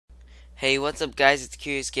Hey, what's up guys, it's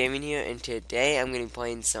Curious Gaming here, and today I'm going to be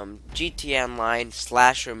playing some GTA Online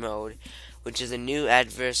Slasher Mode, which is a new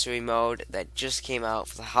adversary mode that just came out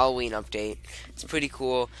for the Halloween update. It's pretty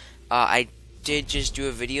cool. I did just do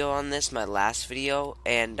a video on this, my last video,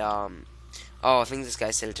 and, I think this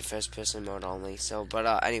guy said it to first person mode only, so,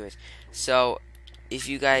 but, anyways, so, if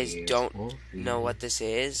you guys Yes, don't know Wolfie. what this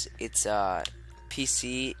is, it's,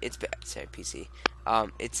 PC, PC,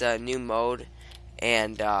 it's a new mode,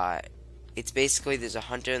 and, it's basically there's a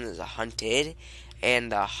hunter and there's a hunted, and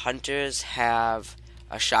the hunters have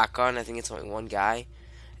a shotgun. I think it's only one guy,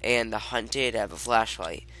 and the hunted have a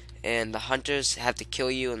flashlight. And the hunters have to kill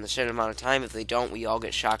you in a certain amount of time. If they don't, we all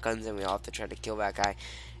get shotguns and we all have to try to kill that guy.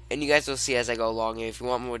 And you guys will see as I go along. And if you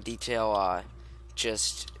want more detail,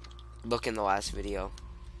 just look in the last video.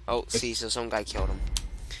 Oh, see, so some guy killed him.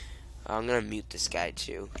 I'm gonna mute this guy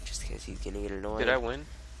too, just because he's gonna get Did I annoying. win?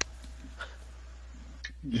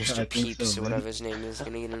 Yeah, Mr. I think so, Peeps or man. whatever his name is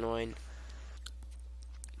gonna get annoying.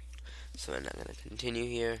 So we're not gonna continue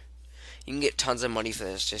here. You can get tons of money for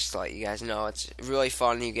this, just to let you guys know. It's really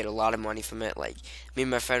fun. You get a lot of money from it. Like, me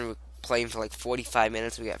and my friend were playing for like 45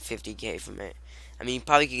 minutes. We got 50K from it. I mean, you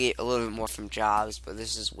probably could get a little bit more from jobs, but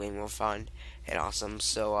this is way more fun and awesome.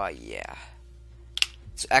 So, yeah.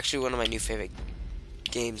 It's actually one of my new favorite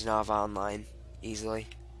games now of online, easily.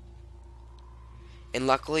 And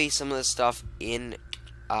luckily, some of the stuff in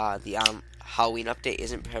the Halloween update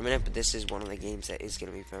isn't permanent, but this is one of the games that is going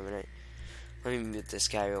to be permanent. Let me mute this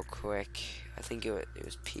guy real quick. I think it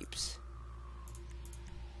was Peeps.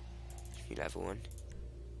 Mute everyone.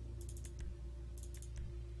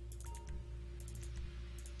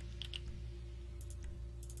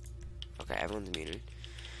 Okay, everyone's muted.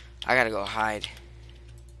 I gotta go hide.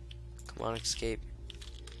 Come on, escape.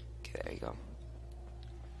 Okay, there you go.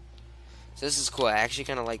 So this is cool. I actually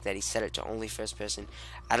kind of like that he set it to only first person.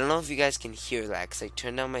 I don't know if you guys can hear that because I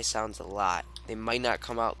turned down my sounds a lot. They might not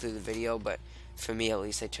come out through the video, but for me at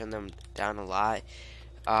least, I turned them down a lot.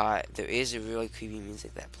 There is a really creepy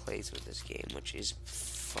music that plays with this game, which is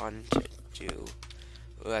fun to do.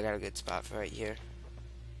 Ooh, I got a good spot for right here.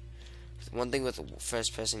 One thing with the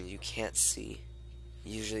first person you can't see.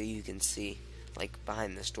 Usually you can see, like,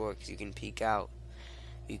 behind this door, because you can peek out.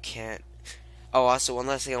 You can't. Oh, also, one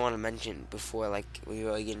last thing I want to mention before, like, we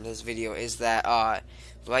really get into this video is that,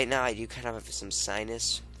 right now I do kind of have some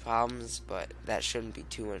sinus problems, but that shouldn't be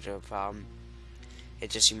too much of a problem.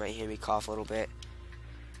 It's just you might hear me cough a little bit.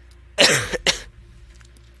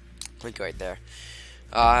 Like right there.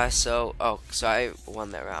 So I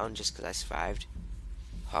won that round just because I survived.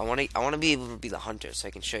 I want to be able to be the hunter so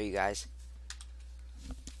I can show you guys.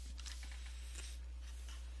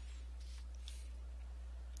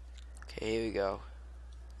 Okay, here we go.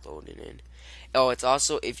 Loading in. Oh, it's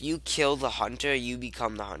also, if you kill the hunter, you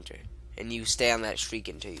become the hunter. And you stay on that streak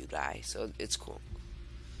until you die. So it's cool.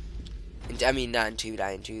 And, I mean, not until you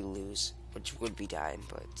die, until you lose. Which would be dying,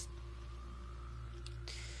 but...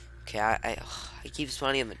 Okay, I keep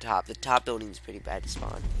spawning on the top. The top building is pretty bad to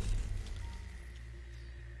spawn.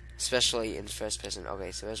 Especially in first person.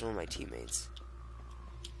 Okay, so there's one of my teammates.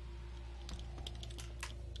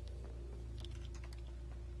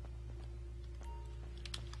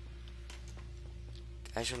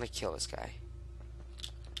 I just want to kill this guy.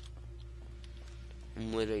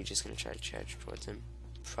 I'm literally just going to try to charge towards him.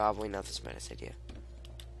 Probably not the smartest idea.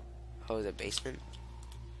 Oh, the basement?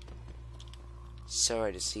 So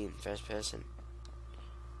hard to see in first person.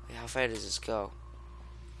 Wait, how far does this go?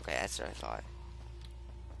 Okay, that's what I thought.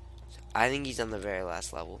 So I think he's on the very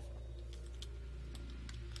last level.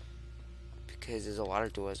 Because there's a lot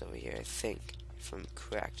of doors over here, I think. If I'm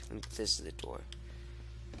correct. I think this is the door.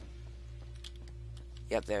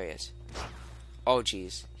 Yep, there he is. Oh,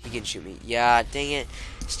 jeez. He can shoot me. Yeah, dang it.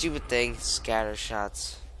 Stupid thing. Scatter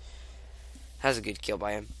shots. That was a good kill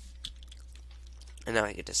by him. And now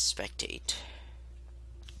I get to spectate.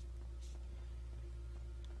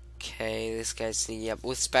 Okay, this guy's sneaking up.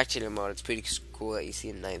 With spectator mode, it's pretty cool that you see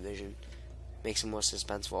in night vision. Makes him more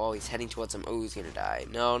suspenseful. Oh, he's heading towards him. Oh, he's gonna die.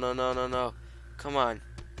 No, no, no, no, no. Come on.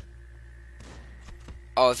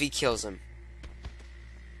 Oh, if he kills him.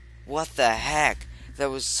 What the heck? That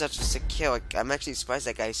was such a sick kill. Like, I'm actually surprised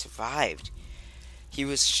that guy survived. He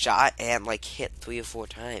was shot and, like, hit 3 or 4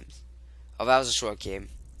 times. Oh, that was a short game.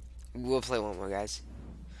 We'll play one more, guys.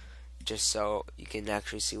 Just so you can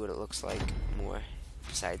actually see what it looks like more.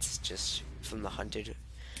 Besides just from the hunted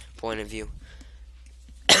point of view.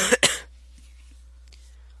 Okay,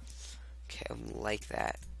 I'm like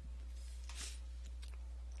that.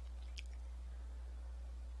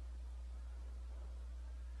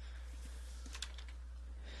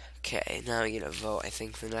 Okay, now I get a vote, I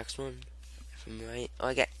think, for the next one. Right? Oh,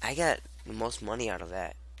 I got the most money out of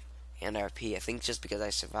that. And RP. I think just because I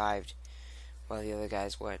survived while the other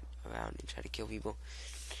guys went around and tried to kill people.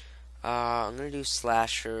 I'm gonna do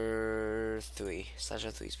Slasher 3. Slasher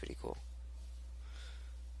 3 is pretty cool.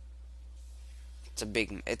 It's a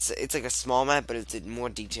big. It's like a small map, but it's a more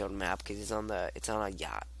detailed map because it's on a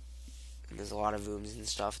yacht, and there's a lot of rooms and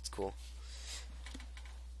stuff. It's cool.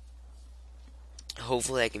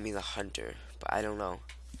 Hopefully, I can be the hunter, but I don't know.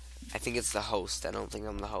 I think it's the host. I don't think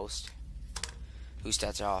I'm the host. Who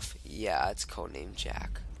starts off? Yeah, it's codename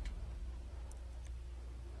Jack.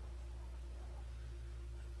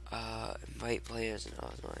 Invite players. No,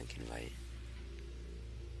 I can invite.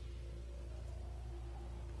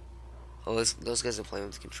 Oh, those guys are playing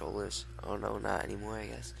with controllers. Oh no, not anymore, I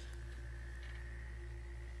guess.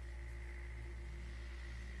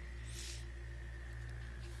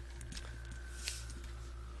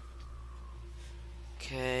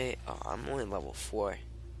 Okay. Oh, I'm only level 4.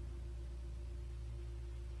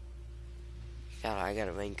 God, I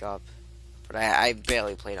gotta rank up. But I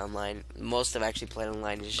barely played online. Most I've actually played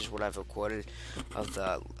online is just what I've recorded of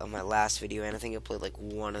my last video, and I think I played like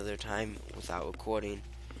one other time without recording.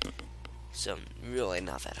 So really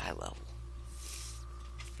not that high level.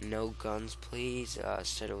 No guns, please.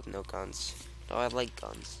 Start with no guns. No, I like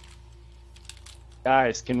guns.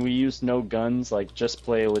 Guys, can we use no guns? Like, just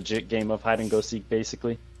play a legit game of hide and go seek,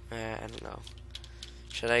 basically. I don't know.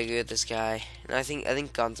 Should I go with this guy? No, I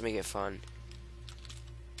think guns make it fun.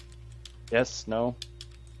 Yes, no.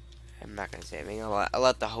 I'm not gonna say anything. I'll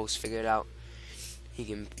let the host figure it out. He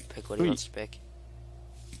can pick what he wants to pick.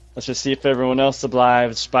 Let's just see if everyone else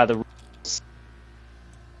obliges by the rules.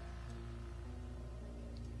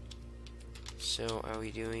 So, are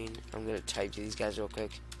we doing... I'm gonna type to these guys real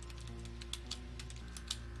quick.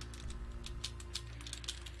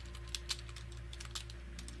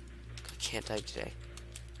 I can't type today.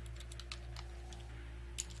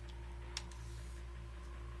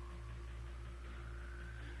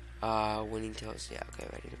 Winning toast. Yeah, okay,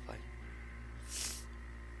 ready to play.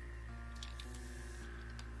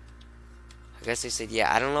 I guess they said,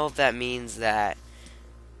 yeah, I don't know if that means that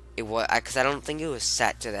it was, because I don't think it was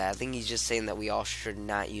set to that. I think he's just saying that we all should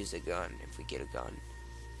not use a gun if we get a gun.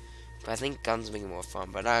 But I think guns make it more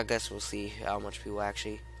fun, but I guess we'll see how much people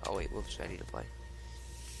actually... Oh wait, whoops, ready to play.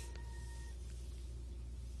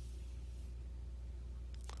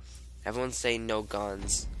 Everyone's saying no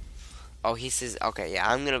guns. Oh, he says, okay, yeah,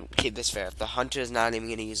 I'm gonna keep this fair. If the hunter is not even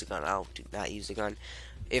gonna use a gun, I'll do not use a gun.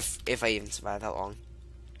 If I even survive that long.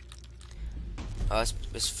 Oh,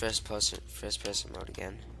 it's first person mode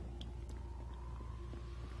again.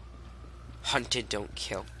 Hunted don't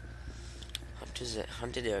kill.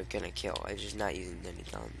 Hunted are gonna kill. I'm just not using any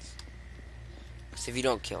guns. Because if you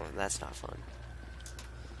don't kill them, that's not fun.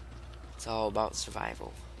 It's all about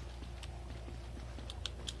survival.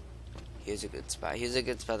 Here's a good spot. Here's a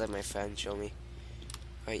good spot that my friend showed me.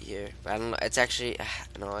 Right here. But I don't know. It's actually...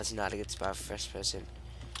 No, it's not a good spot for first person.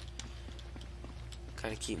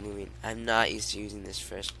 Gotta keep moving. I'm not used to using this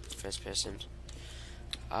first person.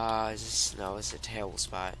 Is this... No, it's a terrible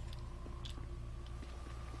spot.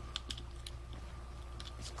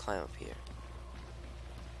 Let's climb up here.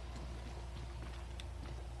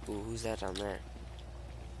 Ooh, who's that down there?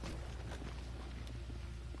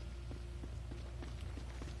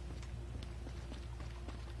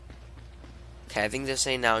 Okay, I think they're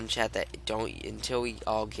saying now in chat that don't until we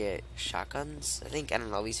all get shotguns. I don't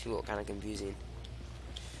know, these people are kind of confusing.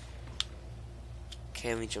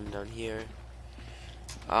 Okay, let me jump down here.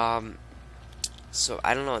 So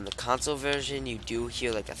I don't know, in the console version you do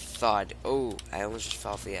hear like a thud. Oh, I almost just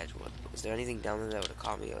fell off the edge. What, was there anything down there that would have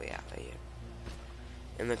caught me? Oh yeah, right here.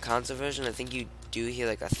 In the console version, I think you do hear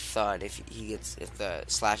like a thud if the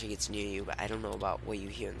slasher gets near you, but I don't know about what you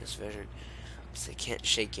hear in this version. Because they can't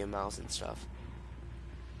shake your mouth and stuff.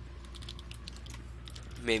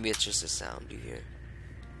 Maybe it's just a sound you hear.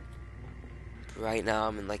 But right now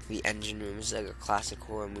I'm in like the engine room. It's like a classic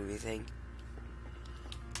horror movie thing.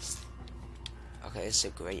 Okay, this is a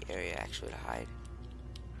great area actually to hide.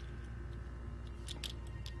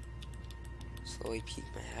 Slowly peek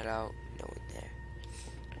my head out. No one there.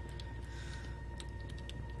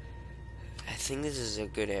 I think this is a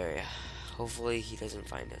good area. Hopefully he doesn't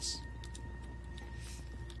find us.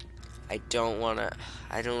 I don't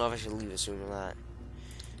know if I should leave this room or not.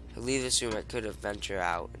 If I leave this room, I could have ventured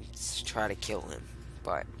out and try to kill him,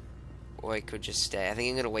 or I could just stay. I think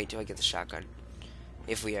I'm gonna wait till I get the shotgun.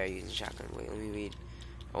 If we are using shotgun. Wait, let me read.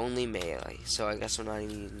 Only melee, so I guess we're not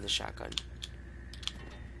even using the shotgun.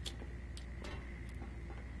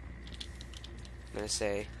 I'm gonna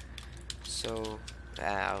say, so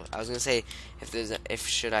I was gonna say if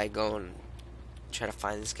should I go and try to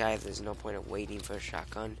find this guy if there's no point of waiting for a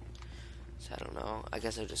shotgun. So I don't know. I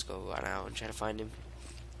guess I'll just go run out and try to find him.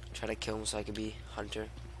 Try to kill him so I can be hunter.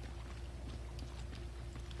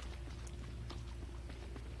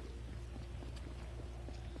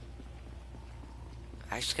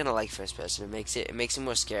 I just kind of like first person. It makes it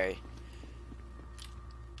more scary.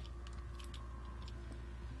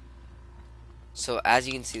 So as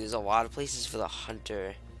you can see, there's a lot of places for the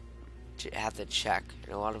hunter to have to check,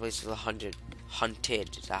 and a lot of places for the hunted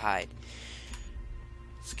to hide.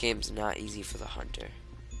 This game's not easy for the hunter.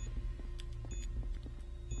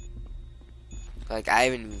 Like, I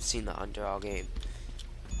haven't even seen the hunter all game.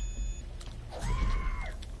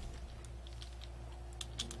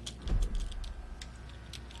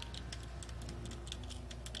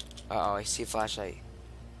 Uh-oh, I see a flashlight.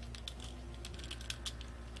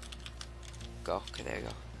 Go. Okay, there you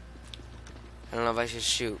go. I don't know if I should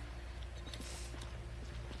shoot.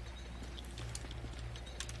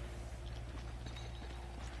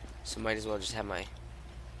 So might as well just have my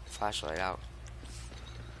flashlight out.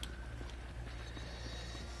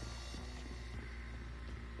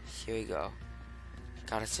 Here we go.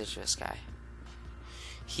 Gotta search this guy.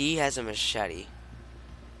 He has a machete.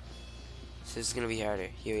 So this is gonna be harder.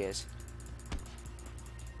 Here he is.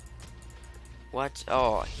 What?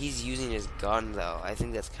 Oh, he's using his gun though. I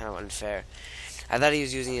think that's kind of unfair. I thought he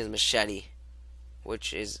was using his machete,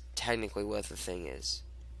 which is technically what the thing is.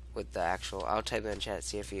 With the actual, I'll type it in chat,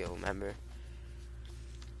 see if you'll remember.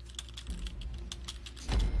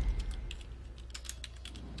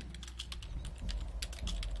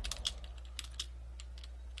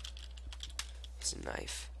 It's a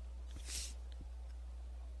knife.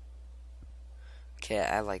 Okay,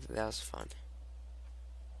 I like that. That was fun.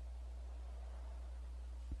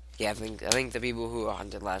 Yeah, I think the people who are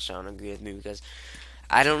hunted last round agree with me because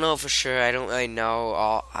I don't know for sure. I don't really know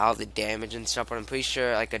all the damage and stuff, but I'm pretty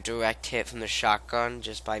sure like a direct hit from the shotgun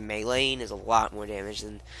just by meleeing is a lot more damage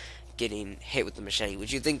than getting hit with the machete,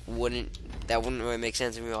 which you think wouldn't really make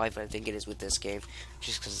sense in real life, but I think it is with this game,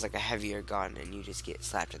 just because it's like a heavier gun and you just get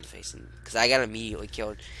slapped in the face. And because I got immediately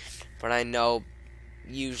killed, but I know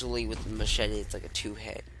usually with the machete it's like a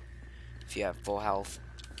 2-hit if you have full health.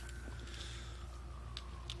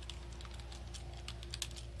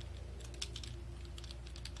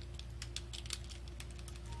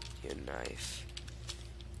 Your knife.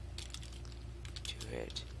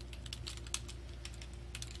 2-hit.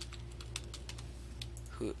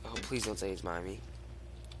 Who? Oh, please don't say it's mommy.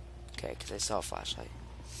 Okay, because I saw a flashlight.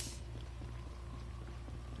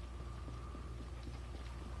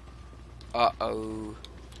 Uh-oh.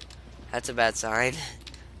 That's a bad sign.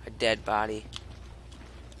 A dead body.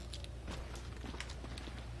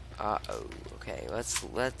 Uh-oh. Okay,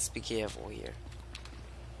 let's be careful here.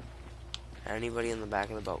 Anybody in the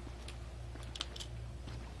back of the boat?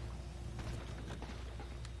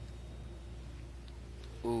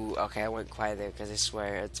 Ooh, okay, I went quiet there because I swear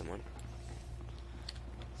I heard someone.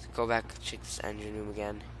 Let's go back, check this engine room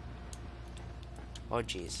again. Oh,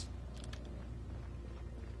 jeez.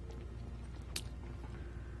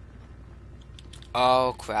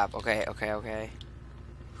 Oh, crap. Okay.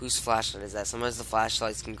 Whose flashlight is that? Sometimes the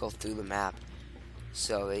flashlights can go through the map.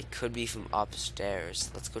 So, they could be from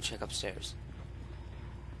upstairs. Let's go check upstairs.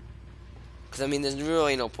 Because, I mean, there's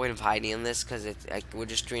really no point of hiding in this because we're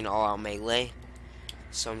just doing all-out melee.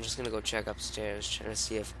 So I'm just gonna go check upstairs, trying to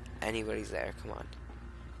see if anybody's there. Come on.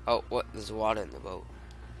 Oh, what? There's water in the boat.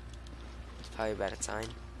 It's probably a bad sign.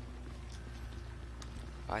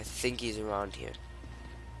 I think he's around here.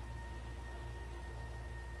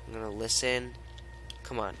 I'm gonna listen.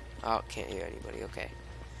 Come on. Oh, can't hear anybody. Okay.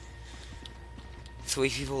 3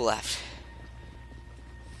 people left.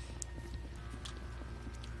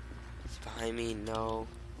 Is he behind me? No.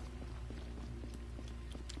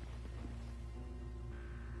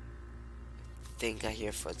 I think I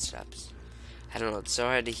hear footsteps. I don't know, it's so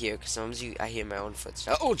hard to hear because sometimes I hear my own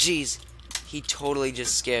footsteps. Oh, jeez! He totally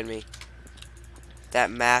just scared me. That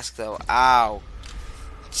mask, though. Ow.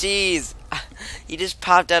 Jeez! He just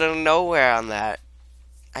popped out of nowhere on that.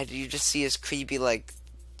 You just see his creepy, like,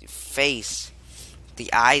 face.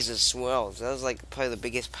 The eyes are swirls. That was, like, probably the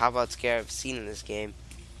biggest pop-out scare I've seen in this game.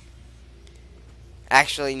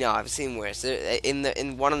 Actually, no, I've seen worse.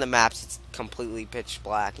 In one of the maps, it's completely pitch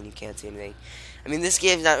black and you can't see anything. I mean, this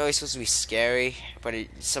game's not really supposed to be scary, but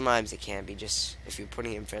sometimes it can be, just if you're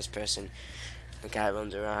putting it in first person, the guy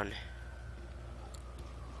runs around.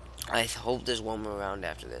 I hope there's one more round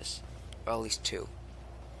after this, or at least 2.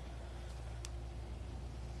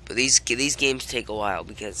 But these games take a while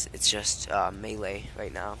because it's just melee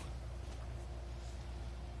right now.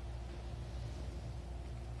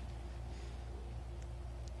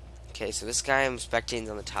 Okay, so this guy I'm spectating is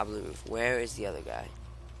on the top of the roof. Where is the other guy?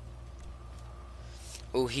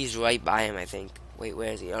 Oh, he's right by him, I think. Wait,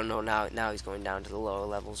 where is he? Oh, no, now he's going down to the lower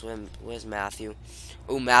levels. Where's Matthew?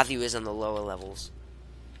 Oh, Matthew is on the lower levels.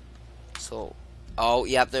 So, oh,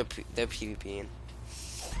 yep, they're PvPing.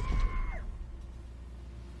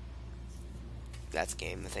 That's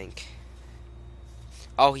game, I think.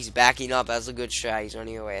 Oh, he's backing up. That's a good strat. He's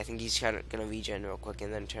running away. I think he's gonna regen real quick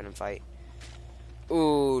and then turn and fight.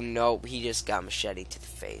 Ooh, nope. He just got machete to the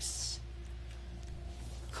face.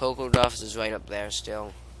 Coco Duffs is right up there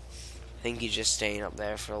still. I think he's just staying up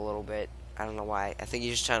there for a little bit. I don't know why. I think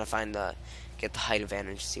he's just trying to get the height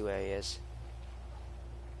advantage to see where he is.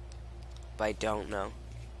 But I don't know.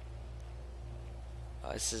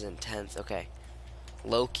 Oh, this is intense. Okay.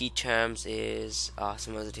 Low key terms is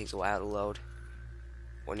sometimes it takes a while to load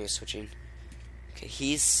when you're switching. Okay,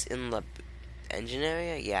 he's in the engine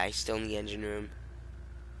area? Yeah, he's still in the engine room.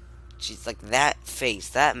 She's like, that face,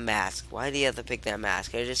 that mask. Why do you have to pick that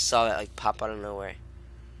mask? I just saw it like pop out of nowhere.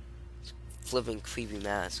 Flipping creepy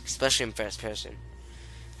mask, especially in first person.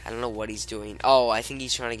 I don't know what he's doing. Oh, I think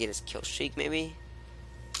he's trying to get his kill streak, maybe?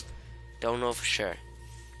 Don't know for sure.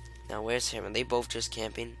 Now, where's him? Are they both just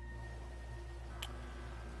camping?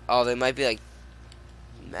 Oh, they might be like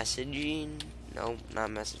messaging. No, not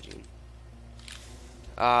messaging.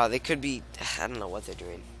 They could be. I don't know what they're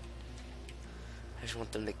doing. I just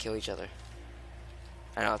want them to kill each other.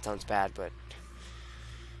 I know it sounds bad, but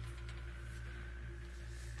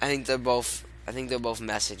I think they're both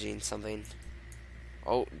messaging something.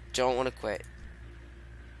 Oh, don't want to quit.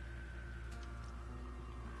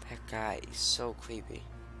 That guy is so creepy.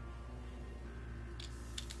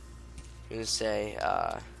 I'm gonna say,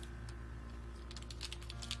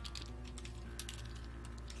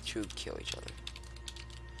 to kill each other.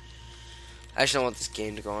 I just don't want this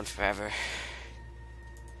game to go on forever.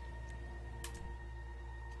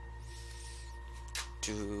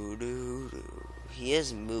 He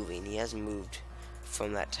is moving. He has moved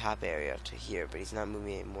from that top area to here, but he's not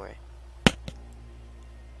moving anymore. I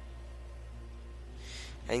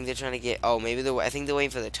think they're trying to get. Oh, maybe I think they're waiting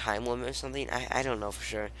for the time limit or something. I don't know for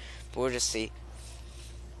sure, but we'll just see.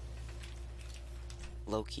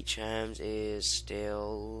 Low-key Charms is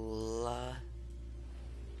still.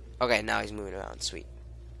 Okay, now he's moving around. Sweet.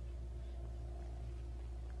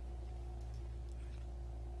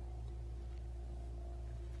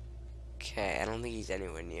 Okay, I don't think he's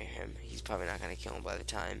anywhere near him. He's probably not gonna kill him by the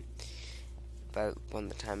time. But when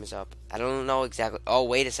the time is up, I don't know exactly. Oh,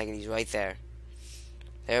 wait a second, he's right there.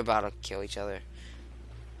 They're about to kill each other.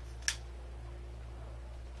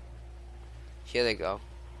 Here they go.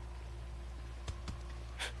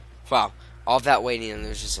 Wow, all that waiting and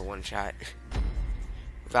there's just a one shot.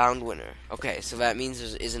 Round winner. Okay, so that means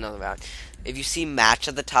there is another round. If you see match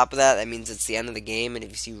at the top of that, that means it's the end of the game. And if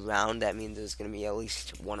you see round, that means there's going to be at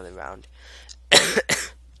least one of the round.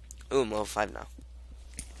 Ooh, I'm level 5 now.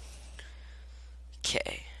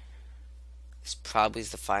 Okay. This probably is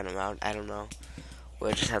the final round. I don't know.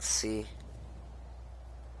 We'll just have to see.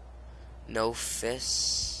 No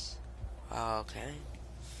fists. Okay.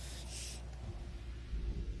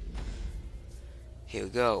 Here we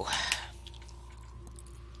go.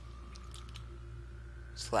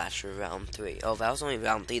 Slasher round 3. Oh, that was only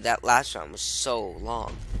round 3. That last round was so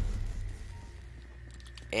long.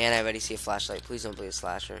 And I already see a flashlight. Please don't be a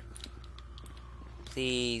slasher.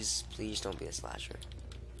 Please, please don't be a slasher.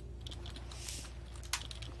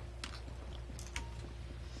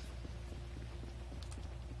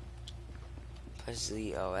 Press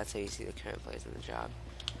Z. Oh, that's how you see the current players in the job.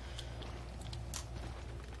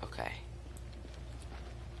 Okay.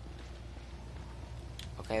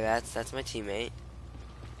 Okay, that's my teammate.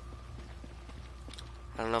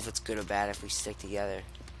 I don't know if it's good or bad if we stick together.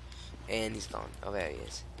 And he's gone. Oh, there he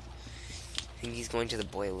is. I think he's going to the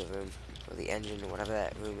boiler room. Or the engine, or whatever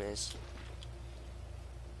that room is.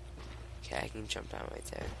 Okay, I can jump down right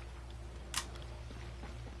there.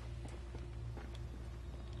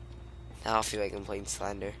 Now I feel like I'm playing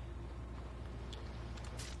Slender.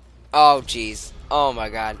 Oh, jeez. Oh, my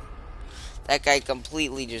God. That guy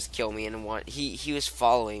completely just killed me in one. He was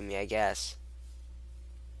following me, I guess.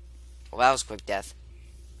 Well, that was quick death.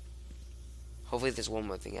 Hopefully there's one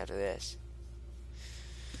more thing after this.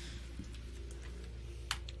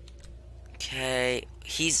 Okay,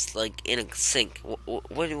 he's like in a sink.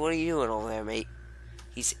 What are you doing over there, mate?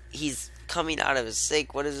 He's coming out of his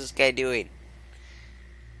sink. What is this guy doing?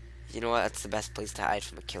 You know what? That's the best place to hide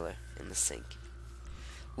from a killer, in the sink.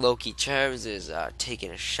 Low-key Charms is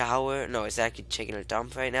taking a shower. No, he's actually taking a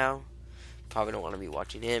dump right now. Probably don't want to be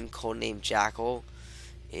watching him. Codename Jackal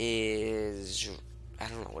is I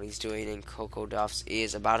don't know what he's doing, and Coco Duffs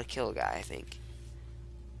is about to kill a guy, I think.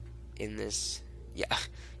 In this, yeah,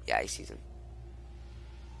 yeah, he sees him.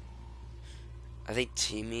 Are they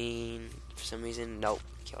teaming for some reason? Nope,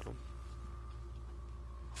 killed him.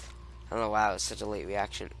 I don't know why it was such a late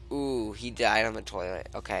reaction. Ooh, he died on the toilet.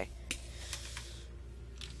 Okay.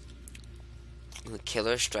 The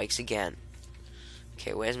killer strikes again.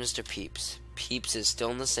 Okay, where's Mr. Peeps? Peeps is still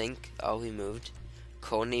in the sink. Oh, he moved.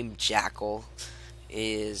 Codenamed Jackal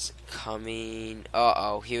is coming.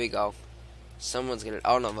 Uh-oh, here we go. Someone's gonna...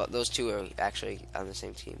 Oh, no, those two are actually on the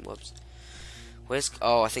same team. Whoops. Where's...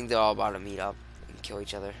 Oh, I think they're all about to meet up and kill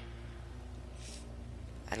each other.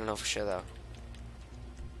 I don't know for sure, though.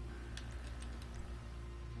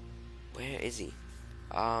 Where is he?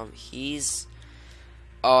 He's...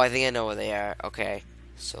 Oh, I think I know where they are. Okay.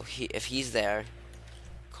 So, if he's there,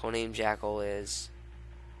 Codenamed Jackal is...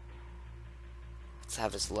 Let's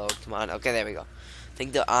have this load. Come on. Okay, there we go. I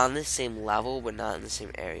think they're on the same level, but not in the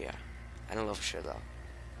same area. I don't know for sure, though.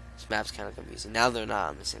 This map's kind of confusing. Now they're not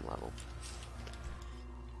on the same level.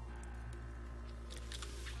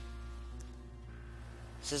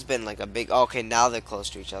 This has been like a big... Oh, okay, now they're close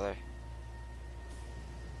to each other.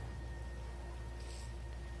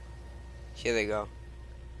 Here they go.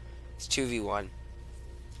 It's 2v1.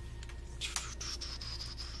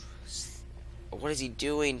 What is he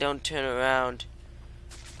doing? Don't turn around.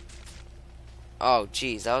 Oh,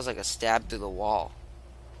 jeez. That was like a stab through the wall.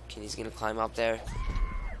 Okay, he's gonna climb up there.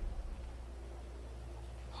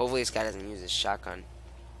 Hopefully this guy doesn't use his shotgun,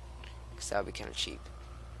 because that would be kind of cheap.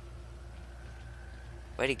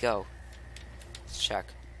 Where'd he go? Let's check.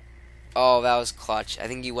 Oh, that was clutch. I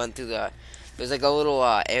think he went through the... There's like a little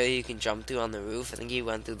area you can jump through on the roof. I think he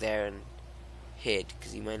went through there and hid,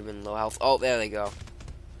 because he might have been low health. Oh, there they go.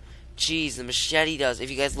 Jeez, the machete does.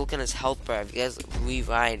 If you guys look on his health bar, if you guys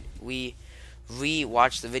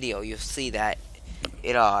re-watch the video, you'll see that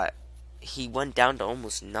he went down to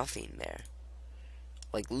almost nothing there.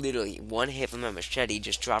 Like, literally, one hit from a machete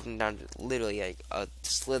just dropped him down to literally like a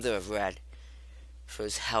slither of red for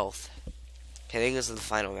his health. Okay, I think this is the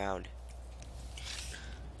final round.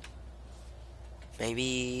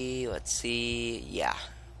 Maybe, let's see, yeah.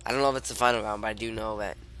 I don't know if it's the final round, but I do know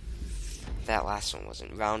that that last one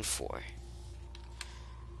wasn't. Round 4.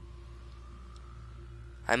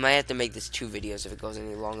 I might have to make this 2 videos if it goes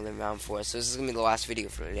any longer than round 4. So this is going to be the last video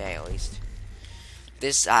for today, at least.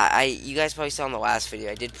 This, you guys probably saw in the last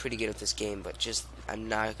video, I did pretty good at this game, but just, I'm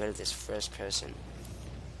not good at this first person.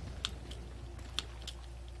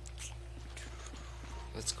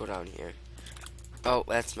 Let's go down here. Oh,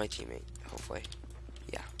 that's my teammate, hopefully.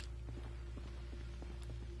 Yeah.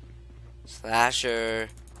 Slasher.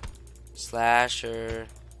 Slasher.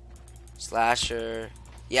 Slasher.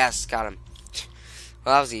 Yes, got him.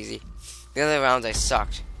 Well, that was easy. The other rounds I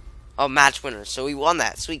sucked. Oh, match winner. So we won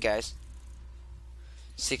that. Sweet, guys.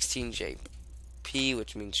 16 JP,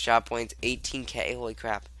 which means shot points. 18k. Holy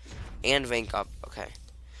crap. And rank up. Okay.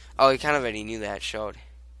 Oh, he kind of already knew that. Showed.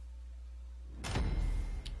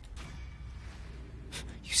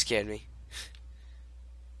 You scared me.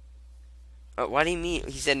 What do you mean?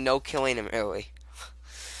 He said no killing him early.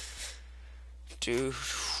 Dude.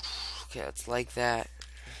 Okay, it's like that.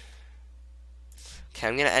 Okay,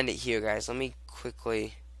 I'm gonna end it here, guys. Let me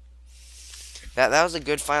quickly... That was a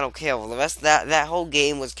good final kill. The rest of that whole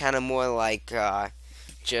game was kind of more like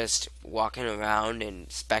just walking around and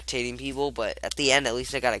spectating people, but at the end, at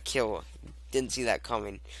least I got a kill. Didn't see that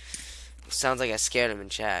coming. Sounds like I scared him in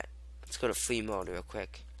chat. Let's go to free mode real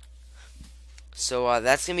quick. So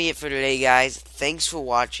that's gonna be it for today, guys. Thanks for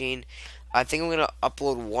watching. I think I'm gonna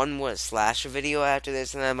upload one more slasher video after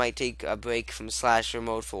this, and then I might take a break from slasher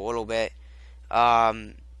mode for a little bit.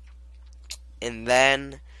 And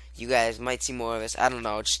then you guys might see more of this. I don't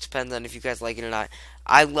know. It just depends on if you guys like it or not.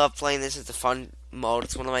 I love playing this. It's a fun mode.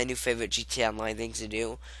 It's one of my new favorite GTA Online things to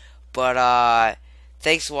do. But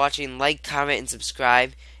thanks for watching. Like, comment, and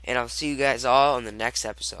subscribe. And I'll see you guys all on the next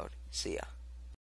episode. See ya.